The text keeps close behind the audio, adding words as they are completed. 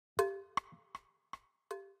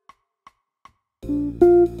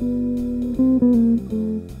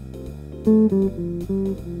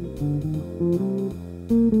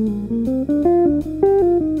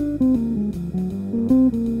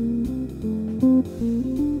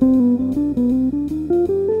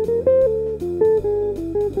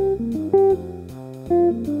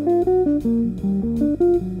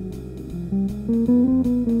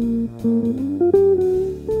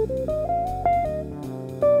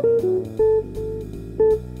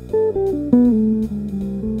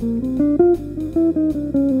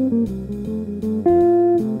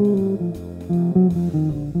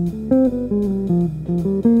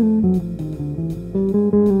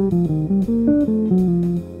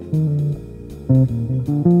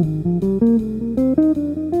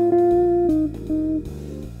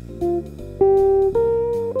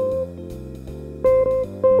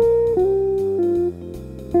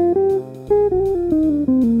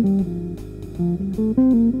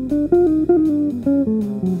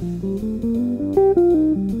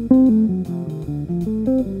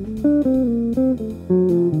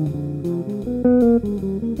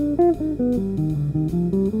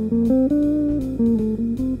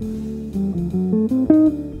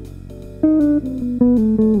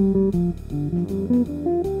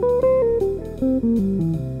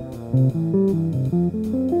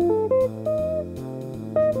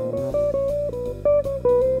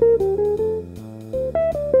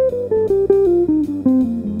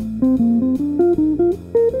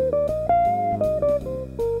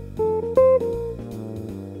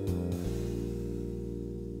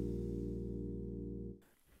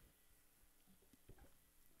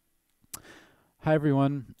Hi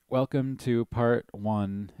everyone, welcome to part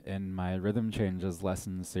 1 in my Rhythm Changes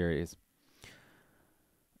lesson series.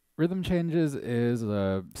 Rhythm Changes is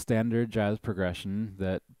a standard jazz progression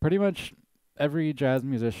that pretty much every jazz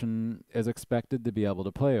musician is expected to be able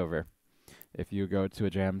to play over. If you go to a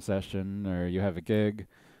jam session or you have a gig,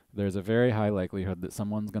 there's a very high likelihood that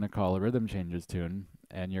someone's going to call a Rhythm Changes tune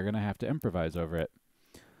and you're going to have to improvise over it.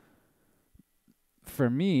 For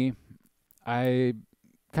me, I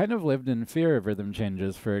kind of lived in fear of rhythm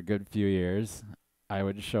changes for a good few years. I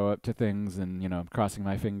would show up to things and, crossing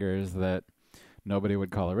my fingers that nobody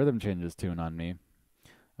would call a rhythm changes tune on me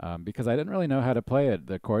because I didn't really know how to play it.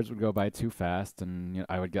 The chords would go by too fast and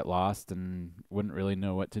I would get lost and wouldn't really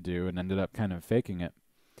know what to do and ended up kind of faking it.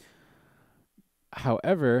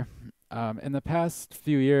 However, in the past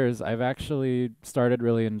few years, I've actually started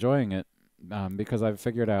really enjoying it because I've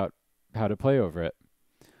figured out how to play over it.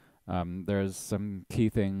 There's some key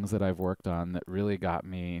things that I've worked on that really got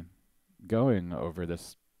me going over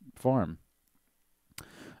this form.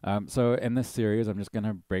 So in this series, I'm just going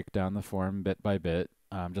to break down the form bit by bit.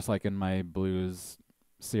 Just like in my blues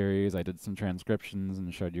series, I did some transcriptions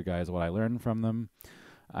and showed you guys what I learned from them.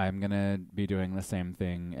 I'm going to be doing the same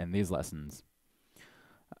thing in these lessons.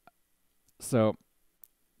 So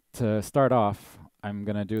to start off, I'm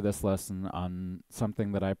going to do this lesson on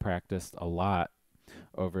something that I practiced a lot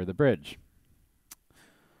over the bridge.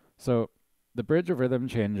 So the bridge of rhythm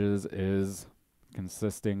changes is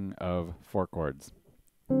consisting of 4 chords: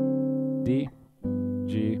 D,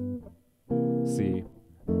 G, C,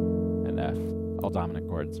 and F, all dominant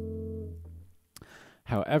chords.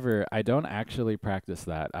 However, I don't actually practice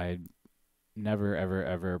that. I never, ever,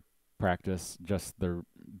 ever practice just the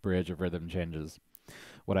bridge of rhythm changes.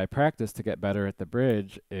 What I practice to get better at the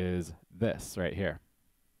bridge is this right here.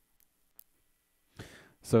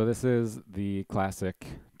 So this is the classic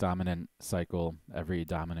dominant cycle. Every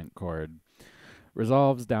dominant chord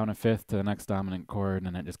resolves down a fifth to the next dominant chord,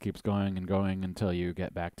 and it just keeps going and going until you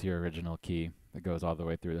get back to your original key. It goes all the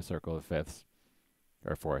way through the circle of fifths,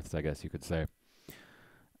 or fourths, I guess you could say.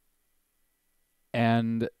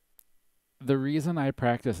 And the reason I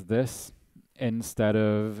practice this instead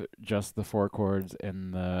of just the 4 chords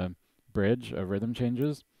in the bridge of rhythm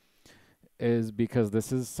changes is because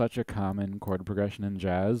this is such a common chord progression in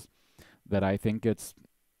jazz that I think it's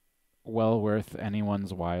well worth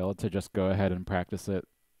anyone's while to just go ahead and practice it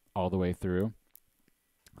all the way through,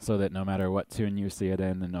 so that no matter what tune you see it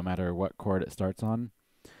in and no matter what chord it starts on,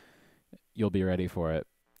 you'll be ready for it.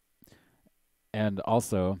 And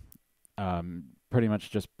also, pretty much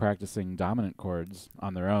just practicing dominant chords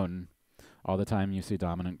on their own. All the time you see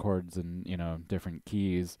dominant chords in, different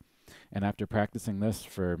keys. And after practicing this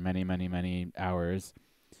for many, many, many hours,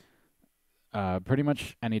 pretty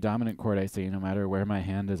much any dominant chord I see, no matter where my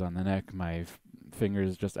hand is on the neck, my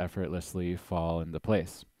fingers just effortlessly fall into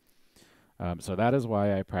place. So that is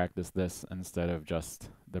why I practice this instead of just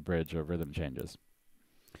the bridge of rhythm changes.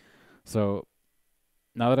 So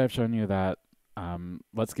now that I've shown you that,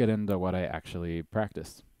 let's get into what I actually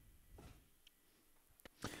practiced.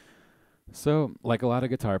 So, like a lot of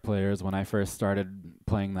guitar players, when I first started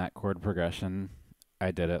playing that chord progression,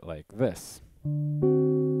 I did it like this.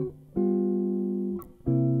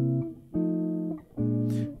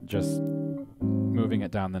 Just moving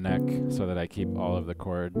it down the neck so that I keep all of the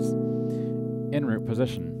chords in root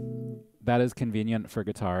position. That is convenient for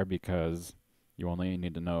guitar because you only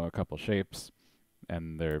need to know a couple shapes,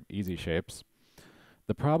 and they're easy shapes.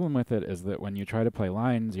 The problem with it is that when you try to play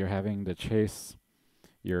lines, you're having to chase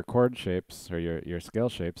your chord shapes or your scale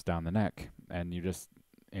shapes down the neck, and you just,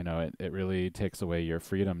 it really takes away your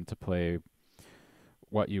freedom to play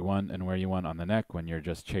what you want and where you want on the neck when you're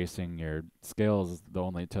just chasing your scales the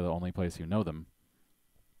only place you know them.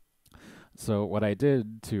 So what I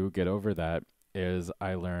did to get over that is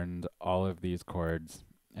I learned all of these chords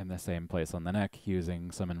in the same place on the neck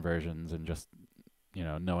using some inversions and just,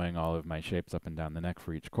 knowing all of my shapes up and down the neck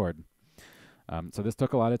for each chord. So this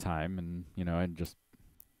took a lot of time, and, I just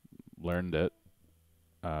learned it.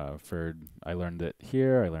 I learned it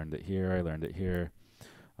here, I learned it here, I learned it here.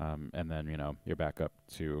 And then, you're back up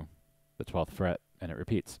to the 12th fret and it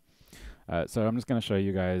repeats. So I'm just going to show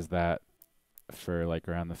you guys that for like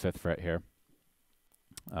around the 5th fret here.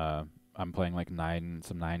 I'm playing like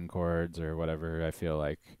some 9 chords or whatever I feel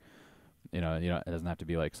like. It doesn't have to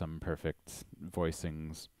be like some perfect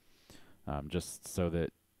voicings, just so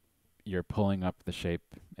that you're pulling up the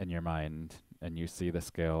shape in your mind and you see the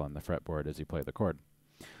scale on the fretboard as you play the chord.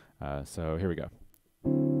 So here we go.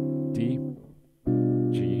 D,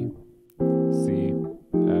 G, C,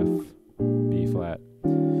 F, B flat,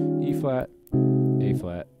 E flat, A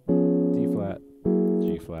flat, D flat,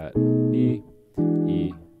 G flat, B,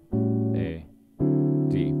 E, A,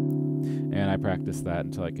 D. And I practiced that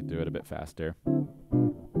until I could do it a bit faster.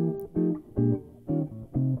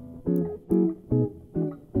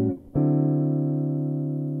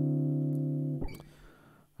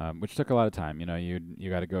 Which took a lot of time. You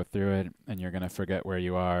got to go through it, and you're gonna forget where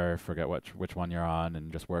you are, forget which one you're on,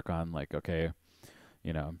 and just work on like, okay,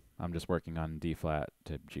 I'm just working on D flat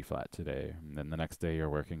to G flat today, and then the next day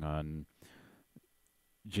you're working on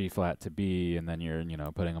G flat to B, and then you're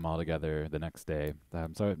putting them all together the next day.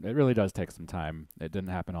 So it really does take some time. It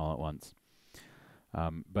didn't happen all at once.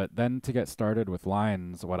 But then to get started with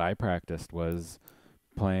lines, what I practiced was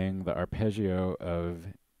playing the arpeggio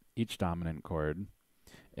of each dominant chord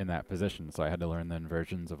in that position. So I had to learn the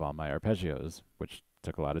inversions of all my arpeggios, which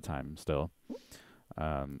took a lot of time still.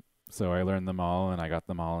 So I learned them all, and I got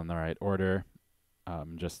them all in the right order,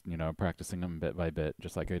 just, practicing them bit by bit,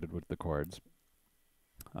 just like I did with the chords.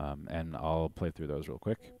 And I'll play through those real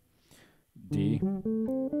quick. D,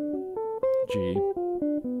 G,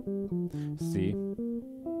 C,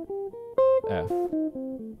 F,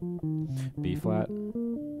 B flat,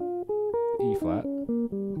 E flat,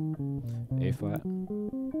 A flat,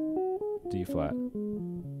 D flat,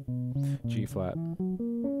 G flat,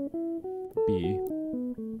 B,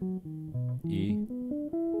 E,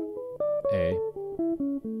 A,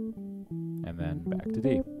 and then back to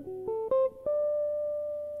D.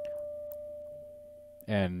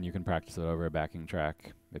 And you can practice it over a backing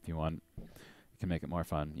track if you want. You can make it more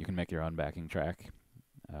fun. You can make your own backing track.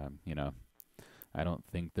 I don't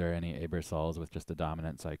think there are any Ebersols with just a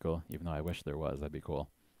dominant cycle, even though I wish there was. That'd be cool.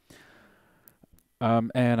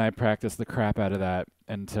 And I practiced the crap out of that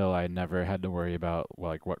until I never had to worry about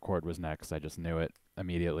like what chord was next. I just knew it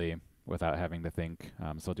immediately without having to think.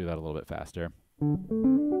 So I'll do that a little bit faster.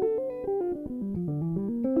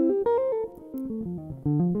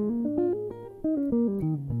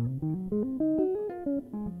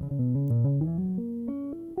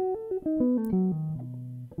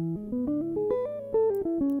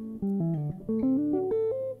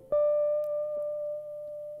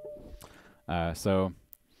 So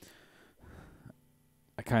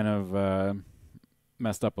I kind of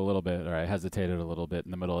messed up a little bit, or I hesitated a little bit in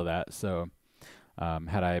the middle of that. So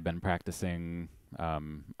had I been practicing,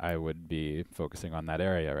 I would be focusing on that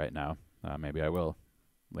area right now. Maybe I will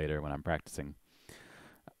later when I'm practicing.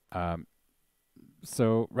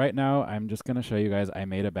 So right now I'm just going to show you guys, I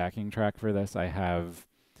made a backing track for this. I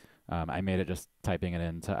made it just typing it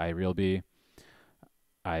into iRealB.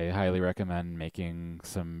 I highly recommend making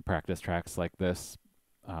some practice tracks like this.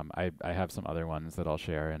 I have some other ones that I'll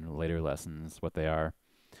share in later lessons, what they are.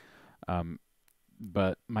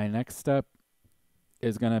 But my next step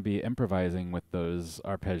is going to be improvising with those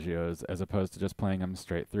arpeggios as opposed to just playing them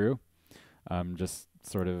straight through. Just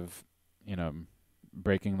sort of,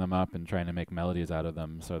 breaking them up and trying to make melodies out of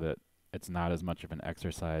them so that it's not as much of an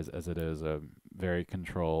exercise as it is a very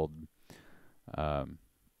controlled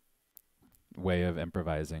way of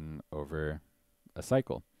improvising over a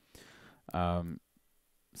cycle.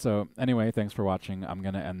 So anyway, thanks for watching. I'm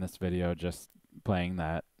going to end this video just playing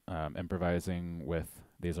that, improvising with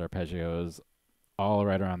these arpeggios all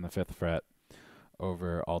right around the 5th fret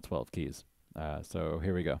over all 12 keys. So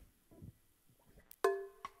here we go.